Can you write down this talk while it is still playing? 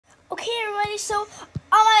Okay, everybody. So,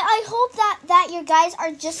 I hope that you guys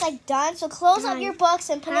are just like done. So close up your books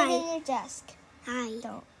and put it in your desk. Hi.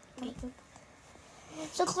 Don't. Okay.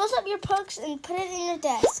 So close up your books and put it in your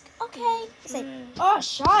desk. Okay. Say, oh,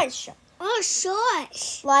 shush. Oh,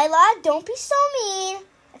 shush. Lila, don't be so mean.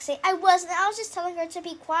 Say, I wasn't. I was just telling her to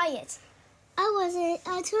be quiet. I wasn't.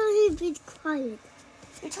 I told her to be quiet.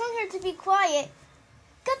 You're telling her to be quiet.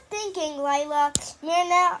 Good thinking, Lila.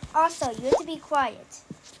 Mirna, also, you have to be quiet.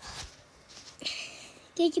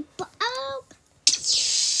 Did you? Oh!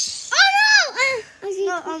 Oh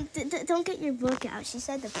no! Don't get your book out. She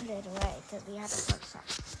said to put it away because we have a book shop.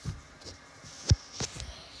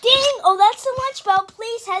 Ding! Oh, that's the lunch bell.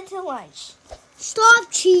 Please head to lunch.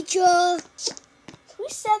 Stop, teacher. Who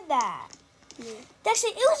said that? Me.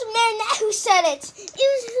 Actually, it was Marinette who said it. It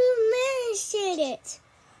was who Mary said it.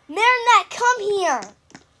 Marinette, come here.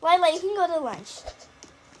 Lila, you can go to lunch.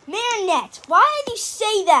 Marinette, why did you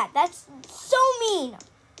say that? That's so mean.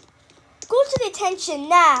 Go to detention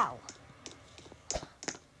now.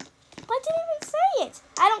 But I didn't even say it.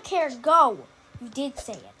 I don't care. Go. You did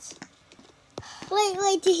say it.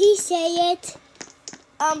 Wait, did he say it?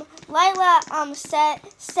 Lila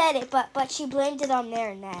said it, but she blamed it on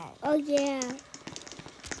Marinette. Oh yeah.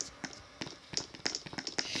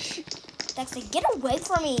 Dexter, get away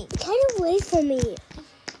from me. Get away from me.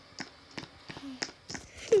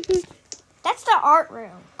 That's the art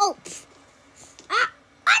room. Oh.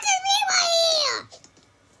 I just people here.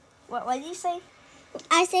 What did you say?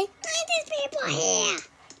 I say, I just people here.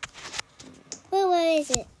 Wait, where is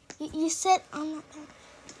it? You said on that.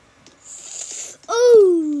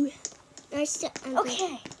 Oh.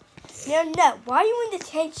 Okay. No. Why are you in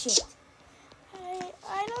detention?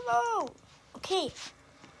 I don't know. Okay.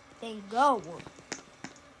 Then go.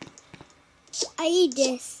 I eat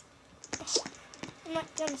this. I'm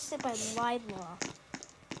not gonna sit by Lila.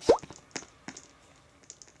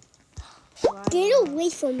 Get away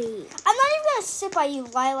from me. I'm not even gonna sit by you,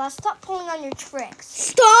 Lila. Stop pulling on your tricks.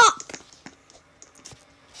 Stop!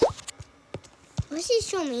 Why is she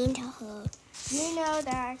so mean to her? You know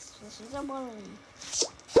that she's a bully.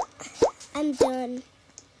 I'm done.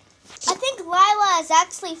 I think Lila is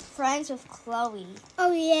actually friends with Chloe.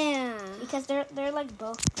 Oh yeah. Because they're like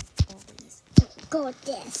both bullies. Go with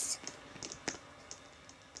this.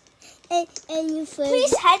 And you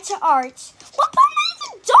please head to art. What part am I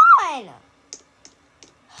even done?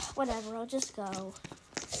 Whatever, I'll just go.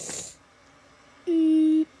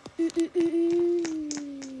 I'm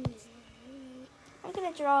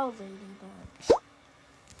gonna draw a ladybug.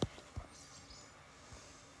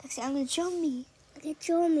 Actually, I'm gonna draw me. Okay,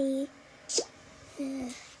 draw me.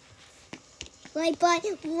 Right by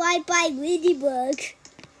ladybug.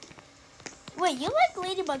 Wait, you like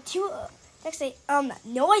ladybug too? Actually,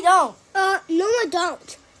 no, I don't. No, I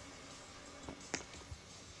don't.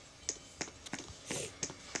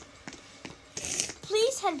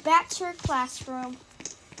 Please head back to your classroom.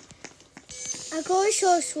 I'm going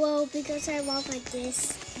so slow because I walk like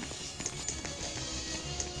this.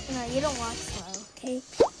 No, you don't walk slow. Okay.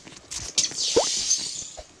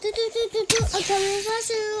 I'm coming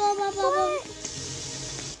faster. I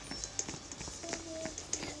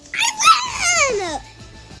ran!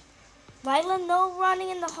 Lila, no running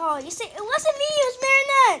in the hall. You say it wasn't me. It was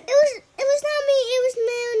Marinette. It was not me. It was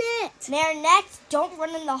Marinette. Marinette, don't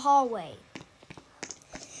run in the hallway.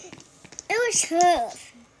 It was her.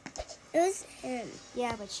 It was him.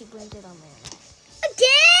 Yeah, but she blamed it on Marinette.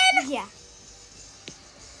 Again? Yeah.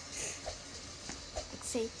 Let's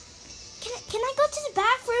see. Can I go to the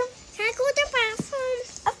bathroom? Can I go to the bathroom?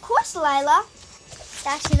 Of course, Lila.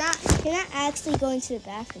 Actually, you're not actually going to the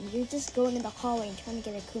bathroom. You're just going in the hallway and trying to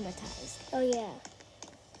get akumatized. Oh, yeah.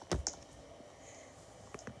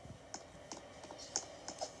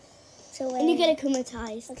 So and you get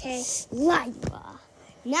akumatized. Okay. Lila.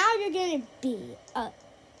 Now you're going to be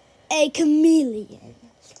a chameleon.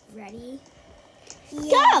 Ready?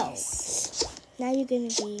 Yes. Go! Now you're going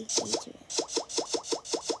to be Adrian.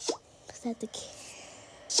 Is that the kid?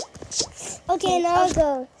 Okay, now I'll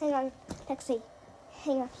go. Hang on. Taxi.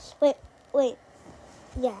 Hang on. Wait.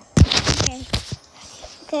 Yeah. Okay.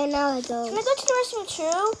 Okay, now I go. Can I go to the restroom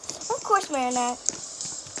too? Of course, Marinette.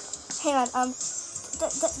 Hang on.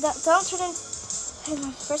 Don't turn in. Hang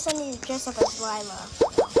on. First, I need to dress up as Lila.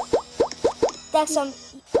 Dex,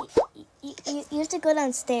 you have to go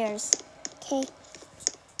downstairs. Okay.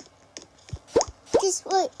 Just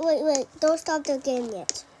wait. Don't stop the game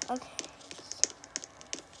yet. Okay.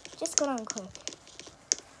 Just go down quick.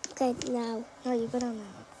 Okay, now. No, you go down now.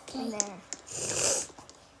 Okay. In there.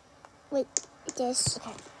 Wait, this.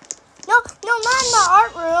 Okay. No, not in the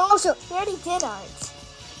art room. Oh, so we already did art.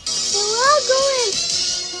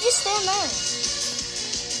 just stand there.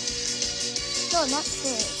 No, not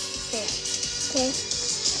there. Stand. Okay.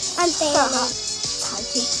 I'm staying there.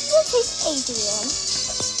 You take Adrian.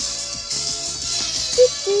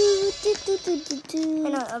 I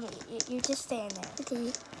know, you're just staying there.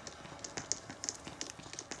 Okay.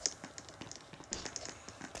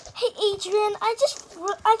 Hey Adrian, I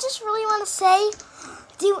just really want to say,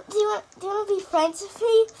 do you want to be friends with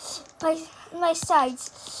me? By my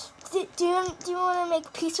sides. Do you want to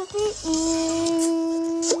make peace with me?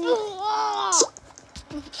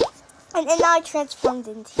 And now I transformed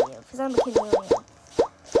into you because I'm a chameleon.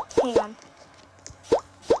 Hang on.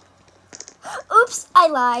 Oops, I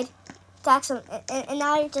lied. Dax, and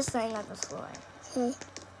now you're just laying on the floor. Okay.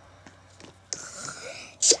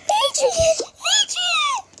 Adrian!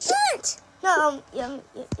 What? No,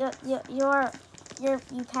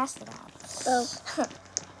 you passed it out. Oh.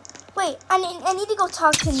 Wait, I need to go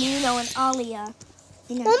talk to Nino and Alia.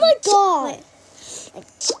 You know, Oh my god!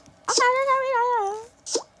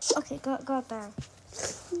 Okay, go up there.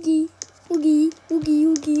 Oogie.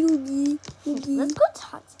 Let's go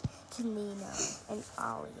talk to Nino and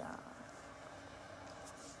Alia.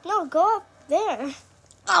 No, go up there.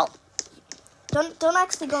 Oh. Don't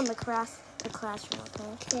actually go in the classroom,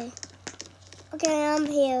 okay? Okay. Okay, I'm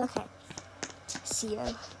here. Okay. See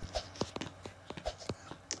you.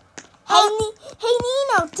 Hey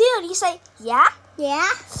Nino, dude, you say, yeah? Yeah?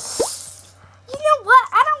 You know what?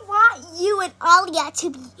 I don't want you and Alia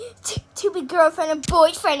to be girlfriend and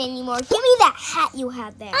boyfriend anymore. Give me that hat you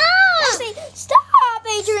had there. I say, stop,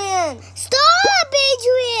 Adrian. Stop,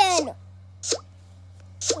 Adrian!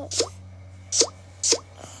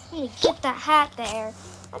 Let me get that hat there.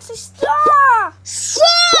 I say, stop.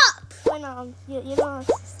 Stop! Wait, no, you don't have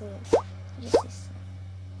to say it. You just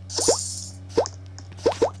say it.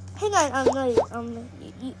 Hang on, no,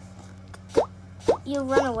 you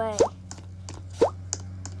run away.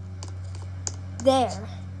 There.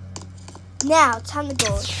 Now, time to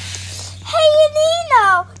go. Hey,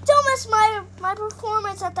 Nino! Don't miss my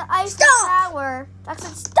performance at the Eiffel Tower. That's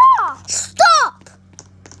it. Stop! Stop!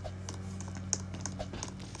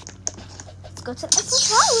 Let's go to the Eiffel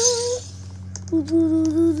Tower.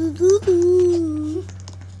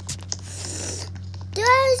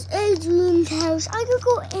 There's Adrian's house. I could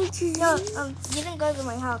go Adrian's. No, you didn't go to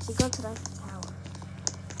my house. You go to the Eiffel Tower.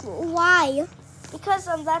 Why? Because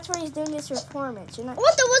that's where he's doing his performance. You're not. No.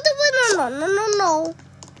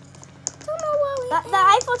 Don't know why. The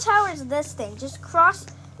Eiffel Tower is this thing. Just cross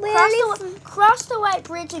the white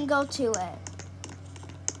bridge and go to it.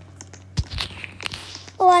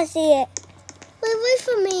 Oh, I see it. Wait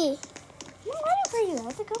for me. No, waiting for you. I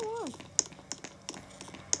have to go on.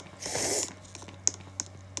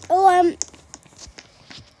 Oh,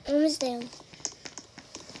 almost down.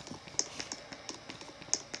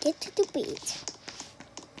 Get to the beach.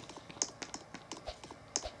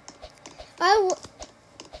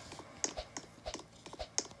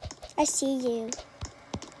 I see you.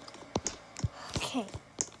 Okay.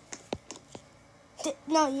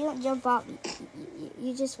 No, you don't jump off.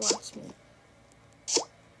 You just watch me.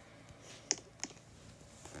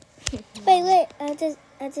 Wait.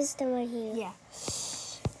 I just stand right here. Yeah.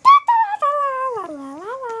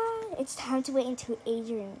 It's time to wait until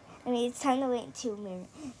it's time to wait until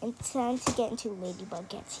it's time to get until Ladybug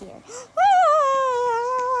gets here.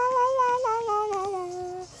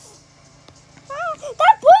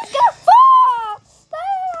 That boy's gonna fall!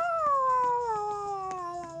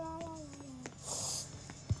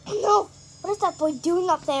 No! What is that boy doing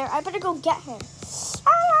up there? I better go get him.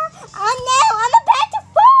 Oh no! I'm about to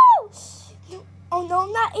fall! Oh no,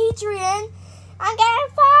 not Adrian! I'm gonna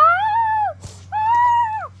fall!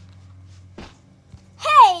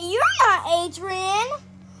 Hey, you're not Adrian!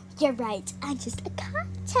 You're right, I'm just a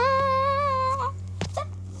contact.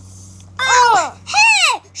 Oh!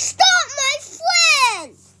 Hey! Stop my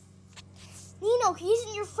friend! Nino, he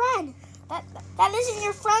isn't your friend. That isn't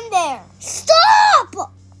your friend there.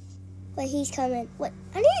 Stop! Wait, he's coming. Wait,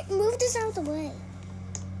 I need to move this out of the way.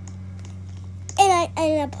 And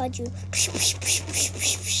I punch you.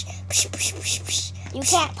 You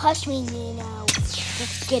can't push me, Nino.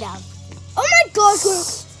 Just get out. Oh my God!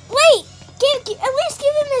 Wait! At least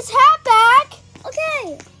give him his hat back.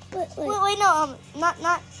 Okay. Wait, no,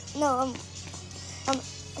 no.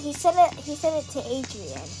 He said it to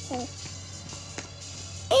Adrian. Okay.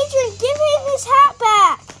 Adrian, give him his hat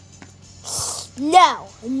back.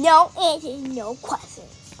 No, Adrian, no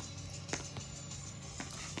questions.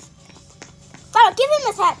 Gotta give him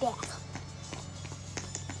his hat back.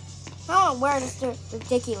 I don't wear this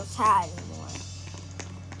ridiculous hat anymore.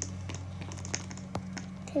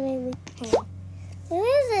 Okay, maybe. Hang on. Where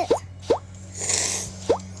is it?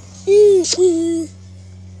 Ooh, ooh.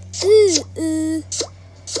 Ooh, ooh.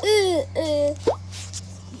 Ooh, ooh.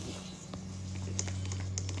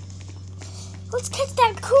 Let's catch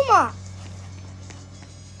that Kuma.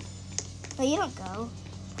 Oh, you don't go.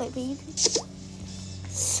 Wait, but you can.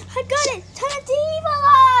 I got it. Time to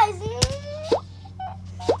evilize.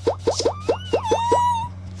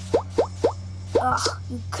 Ugh,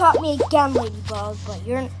 you caught me again, ladybug. But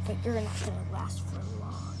you're not gonna last